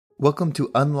Welcome to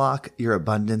Unlock Your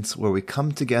Abundance, where we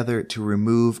come together to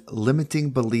remove limiting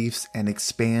beliefs and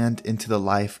expand into the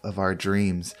life of our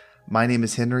dreams. My name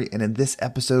is Henry, and in this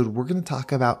episode, we're going to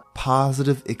talk about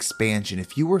positive expansion.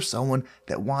 If you are someone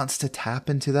that wants to tap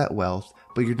into that wealth,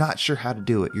 but you're not sure how to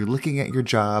do it, you're looking at your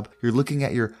job, you're looking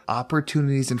at your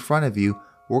opportunities in front of you,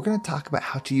 we're going to talk about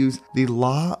how to use the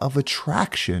law of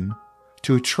attraction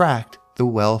to attract the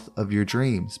wealth of your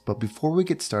dreams. But before we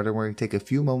get started, we're going to take a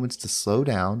few moments to slow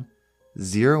down,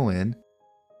 zero in.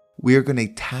 We are going to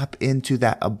tap into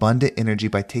that abundant energy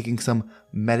by taking some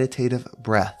meditative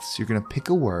breaths. You're going to pick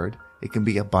a word. It can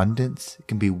be abundance, it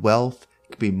can be wealth,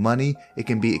 it can be money, it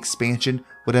can be expansion,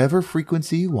 whatever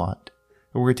frequency you want.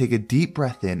 And we're going to take a deep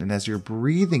breath in. And as you're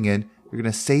breathing in, you're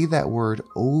going to say that word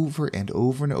over and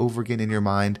over and over again in your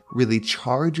mind. Really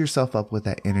charge yourself up with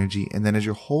that energy. And then as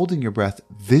you're holding your breath,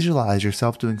 visualize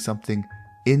yourself doing something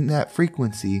in that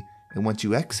frequency. And once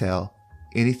you exhale,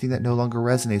 anything that no longer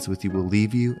resonates with you will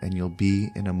leave you and you'll be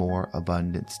in a more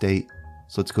abundant state.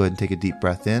 So let's go ahead and take a deep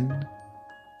breath in.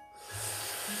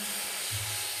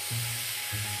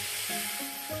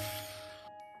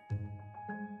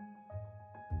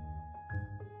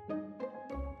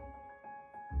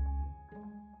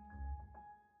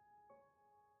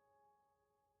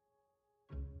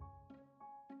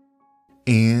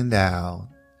 And out.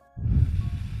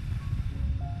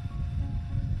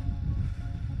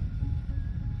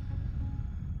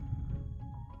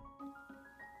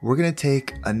 We're going to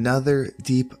take another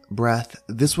deep breath.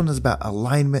 This one is about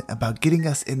alignment, about getting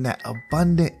us in that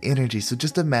abundant energy. So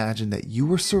just imagine that you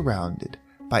were surrounded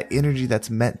by energy that's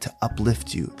meant to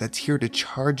uplift you, that's here to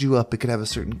charge you up. It could have a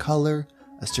certain color,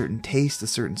 a certain taste, a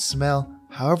certain smell,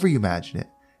 however you imagine it.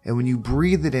 And when you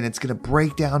breathe it in, it's going to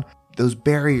break down those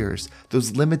barriers,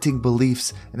 those limiting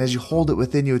beliefs. And as you hold it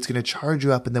within you, it's going to charge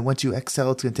you up. And then once you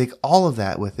exhale, it's going to take all of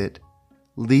that with it,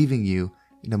 leaving you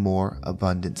in a more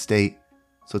abundant state.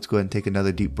 So let's go ahead and take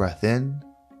another deep breath in.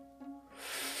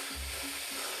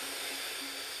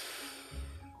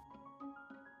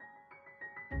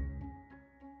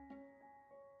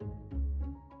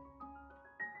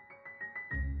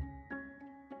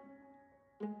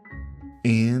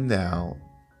 And out.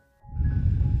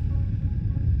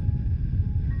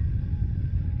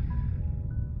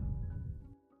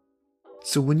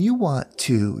 So when you want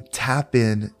to tap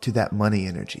into that money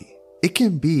energy, it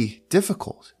can be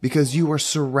difficult because you are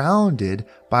surrounded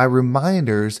by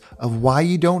reminders of why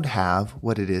you don't have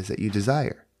what it is that you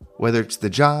desire. Whether it's the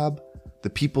job, the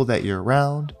people that you're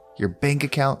around, your bank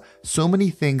account, so many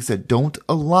things that don't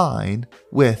align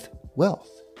with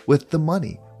wealth, with the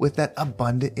money, with that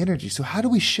abundant energy. So how do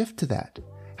we shift to that?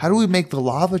 How do we make the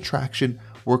law of attraction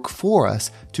work for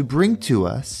us to bring to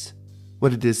us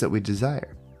what it is that we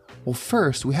desire? Well,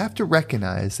 first, we have to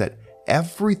recognize that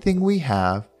everything we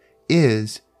have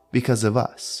is because of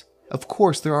us. Of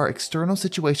course, there are external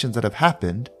situations that have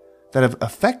happened that have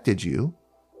affected you,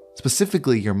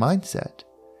 specifically your mindset.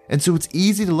 And so it's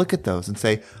easy to look at those and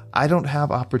say, I don't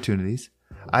have opportunities.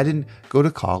 I didn't go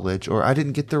to college, or I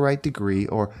didn't get the right degree,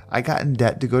 or I got in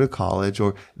debt to go to college,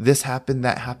 or this happened,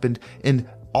 that happened. And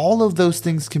all of those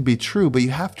things can be true, but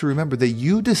you have to remember that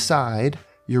you decide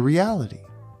your reality.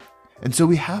 And so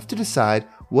we have to decide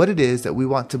what it is that we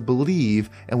want to believe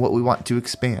and what we want to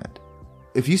expand.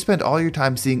 If you spend all your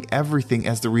time seeing everything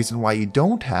as the reason why you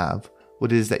don't have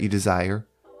what it is that you desire,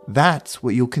 that's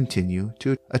what you'll continue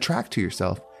to attract to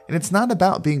yourself. And it's not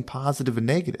about being positive and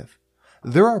negative.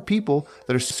 There are people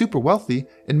that are super wealthy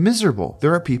and miserable.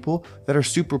 There are people that are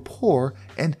super poor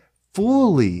and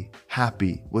fully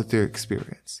happy with their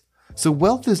experience. So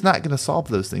wealth is not going to solve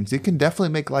those things. It can definitely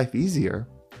make life easier,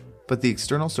 but the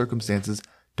external circumstances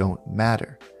don't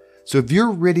matter. So if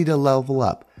you're ready to level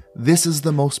up, this is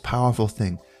the most powerful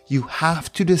thing. You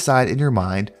have to decide in your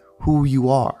mind who you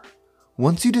are.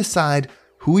 Once you decide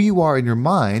who you are in your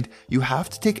mind, you have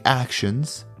to take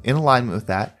actions in alignment with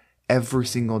that every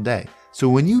single day. So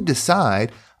when you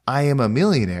decide, I am a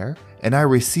millionaire and I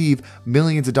receive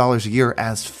millions of dollars a year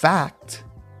as fact,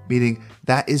 meaning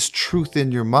that is truth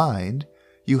in your mind,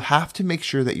 you have to make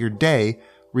sure that your day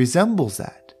resembles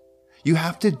that. You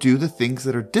have to do the things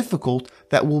that are difficult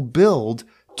that will build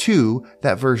to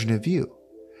that version of you.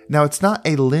 Now, it's not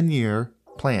a linear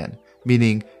plan,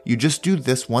 meaning you just do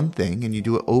this one thing and you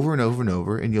do it over and over and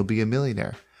over and you'll be a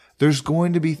millionaire. There's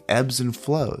going to be ebbs and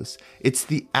flows. It's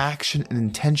the action and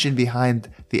intention behind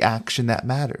the action that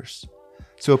matters.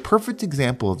 So a perfect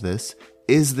example of this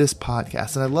is this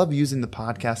podcast. And I love using the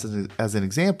podcast as an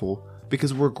example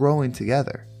because we're growing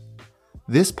together.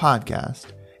 This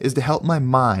podcast is to help my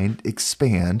mind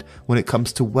expand when it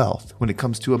comes to wealth, when it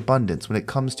comes to abundance, when it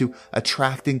comes to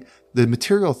attracting the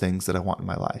material things that I want in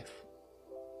my life.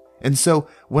 And so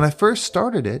when I first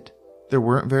started it, there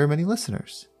weren't very many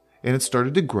listeners. And it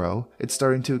started to grow. It's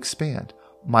starting to expand.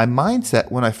 My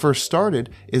mindset when I first started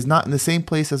is not in the same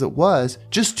place as it was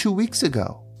just 2 weeks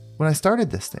ago when I started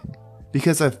this thing,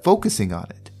 because I'm focusing on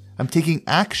it. I'm taking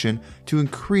action to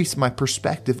increase my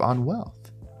perspective on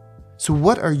wealth. So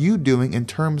what are you doing in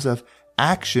terms of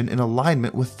action in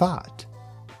alignment with thought?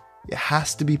 It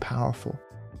has to be powerful.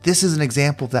 This is an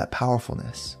example of that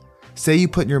powerfulness. Say you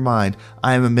put in your mind,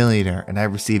 I am a millionaire and I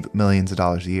receive millions of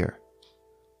dollars a year.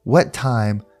 What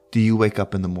time do you wake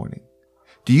up in the morning?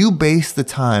 Do you base the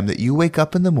time that you wake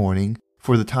up in the morning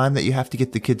for the time that you have to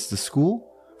get the kids to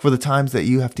school, for the times that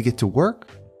you have to get to work,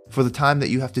 for the time that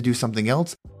you have to do something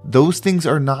else? Those things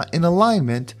are not in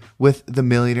alignment with the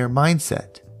millionaire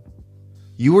mindset.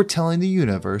 You are telling the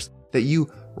universe that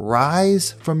you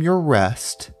rise from your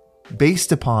rest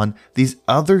based upon these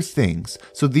other things.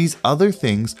 So these other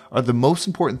things are the most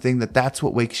important thing, that's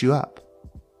what wakes you up.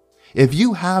 If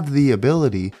you have the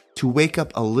ability to wake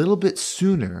up a little bit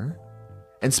sooner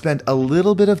and spend a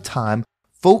little bit of time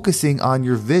focusing on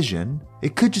your vision,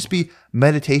 it could just be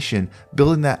meditation,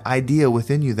 building that idea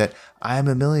within you that I am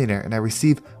a millionaire and I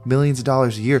receive millions of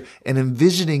dollars a year, and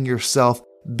envisioning yourself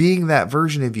being that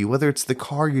version of you, whether it's the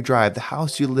car you drive, the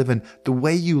house you live in, the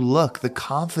way you look, the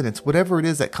confidence, whatever it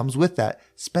is that comes with that,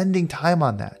 spending time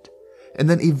on that. And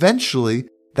then eventually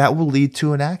that will lead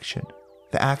to an action.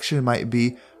 The action might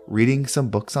be reading some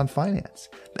books on finance.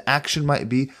 The action might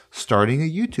be starting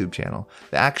a YouTube channel.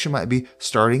 The action might be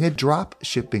starting a drop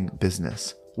shipping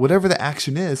business. Whatever the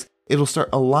action is, it'll start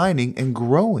aligning and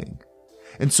growing.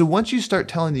 And so once you start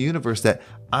telling the universe that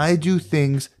I do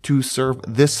things to serve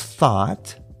this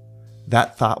thought,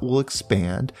 that thought will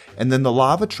expand, and then the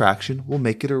law of attraction will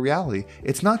make it a reality.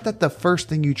 It's not that the first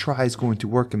thing you try is going to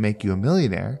work and make you a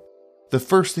millionaire. The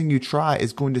first thing you try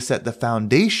is going to set the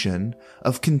foundation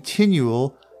of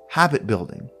continual habit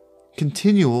building,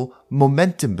 continual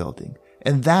momentum building.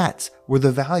 And that's where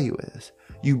the value is.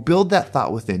 You build that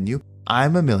thought within you.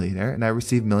 I'm a millionaire and I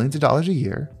receive millions of dollars a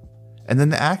year. And then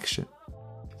the action.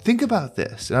 Think about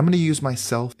this, and I'm going to use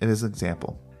myself as an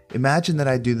example. Imagine that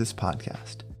I do this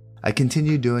podcast. I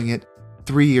continue doing it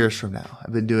 3 years from now.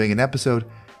 I've been doing an episode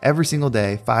every single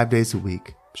day, 5 days a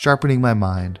week, sharpening my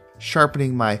mind,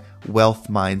 sharpening my wealth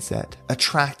mindset,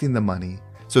 attracting the money.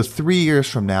 So 3 years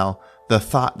from now, the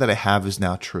thought that I have is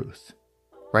now truth.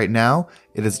 Right now,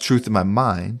 it is truth in my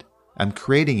mind. I'm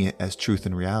creating it as truth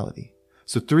in reality.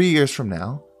 So 3 years from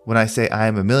now, when I say I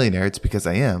am a millionaire, it's because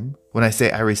I am. When I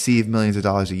say I receive millions of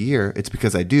dollars a year, it's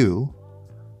because I do.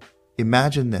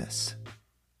 Imagine this.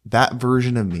 That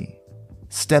version of me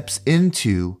steps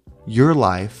into your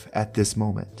life at this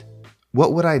moment.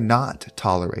 What would I not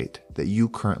tolerate that you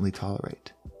currently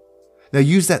tolerate? Now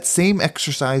use that same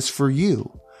exercise for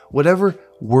you. Whatever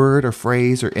word or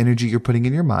phrase or energy you're putting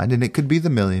in your mind, and it could be the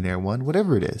millionaire one,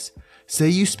 whatever it is. Say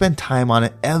you spend time on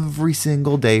it every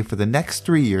single day for the next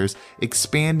 3 years,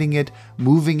 expanding it,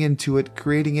 moving into it,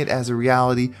 creating it as a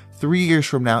reality. 3 years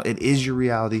from now, it is your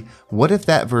reality. What if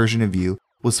that version of you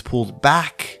was pulled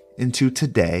back into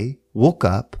today, woke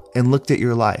up, and looked at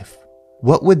your life?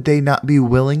 What would they not be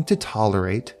willing to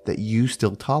tolerate that you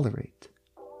still tolerate?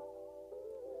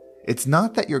 It's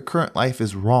not that your current life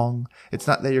is wrong. It's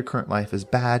not that your current life is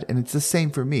bad. And it's the same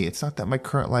for me. It's not that my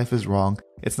current life is wrong.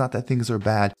 It's not that things are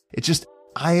bad. It's just,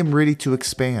 I am ready to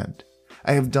expand.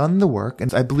 I have done the work,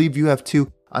 and I believe you have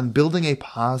too, on building a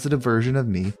positive version of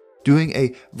me, doing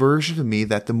a version of me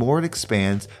that the more it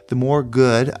expands, the more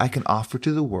good I can offer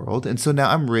to the world. And so now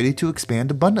I'm ready to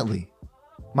expand abundantly.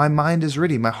 My mind is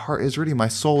ready. My heart is ready. My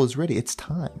soul is ready. It's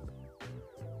time.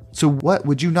 So what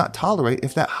would you not tolerate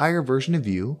if that higher version of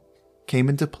you came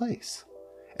into place?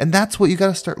 And that's what you got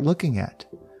to start looking at.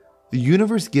 The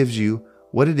universe gives you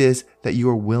what it is that you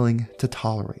are willing to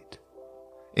tolerate,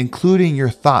 including your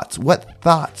thoughts. What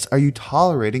thoughts are you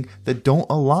tolerating that don't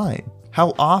align?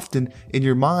 How often in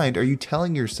your mind are you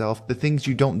telling yourself the things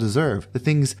you don't deserve, the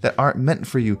things that aren't meant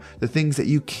for you, the things that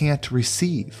you can't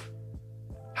receive?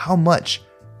 How much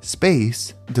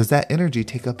space does that energy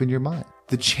take up in your mind?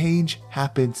 The change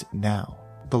happens now.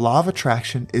 The law of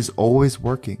attraction is always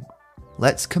working.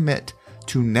 Let's commit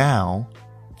to now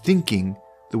thinking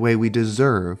the way we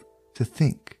deserve to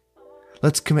think.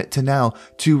 Let's commit to now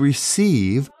to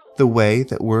receive the way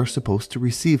that we're supposed to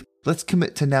receive. Let's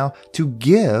commit to now to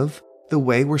give the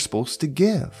way we're supposed to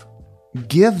give.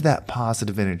 Give that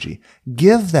positive energy.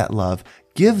 Give that love.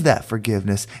 Give that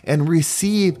forgiveness and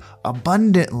receive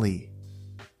abundantly.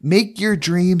 Make your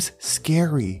dreams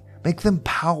scary. Make them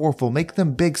powerful. Make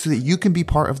them big so that you can be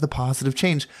part of the positive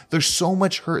change. There's so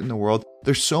much hurt in the world.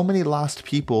 There's so many lost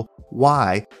people.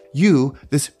 Why? You,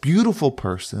 this beautiful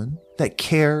person that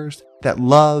cares, that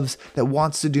loves, that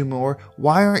wants to do more,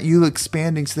 why aren't you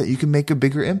expanding so that you can make a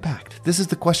bigger impact? This is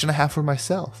the question I have for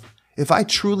myself. If I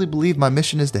truly believe my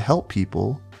mission is to help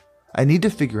people, I need to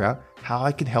figure out how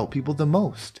I can help people the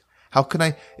most. How can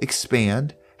I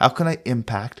expand? How can I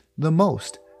impact the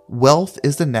most? Wealth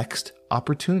is the next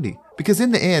opportunity, because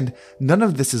in the end, none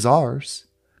of this is ours.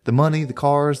 The money, the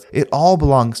cars, it all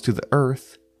belongs to the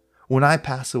earth. When I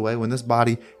pass away, when this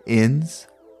body ends,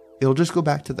 it'll just go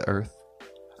back to the earth.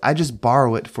 I just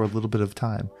borrow it for a little bit of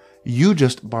time. You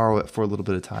just borrow it for a little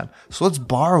bit of time. So let's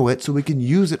borrow it so we can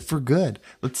use it for good.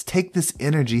 Let's take this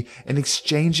energy and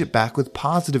exchange it back with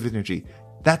positive energy.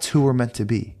 That's who we're meant to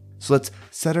be. So let's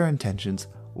set our intentions,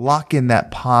 lock in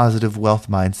that positive wealth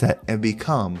mindset, and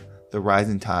become the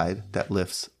rising tide that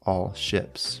lifts all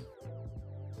ships.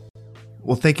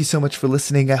 Well, thank you so much for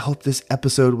listening. I hope this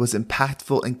episode was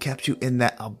impactful and kept you in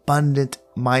that abundant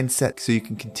mindset so you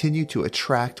can continue to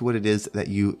attract what it is that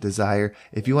you desire.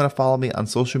 If you want to follow me on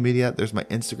social media, there's my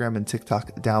Instagram and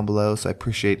TikTok down below. So I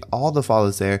appreciate all the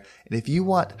follows there. And if you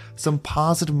want some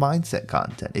positive mindset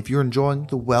content, if you're enjoying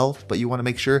the wealth, but you want to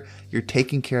make sure you're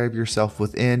taking care of yourself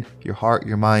within your heart,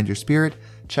 your mind, your spirit,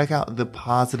 check out the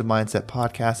Positive Mindset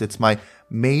Podcast. It's my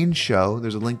main show.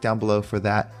 There's a link down below for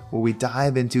that, where we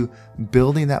dive into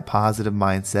building that positive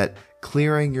mindset,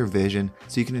 clearing your vision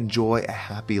so you can enjoy a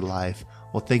happy life.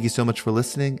 Well, thank you so much for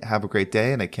listening. Have a great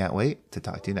day, and I can't wait to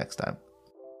talk to you next time.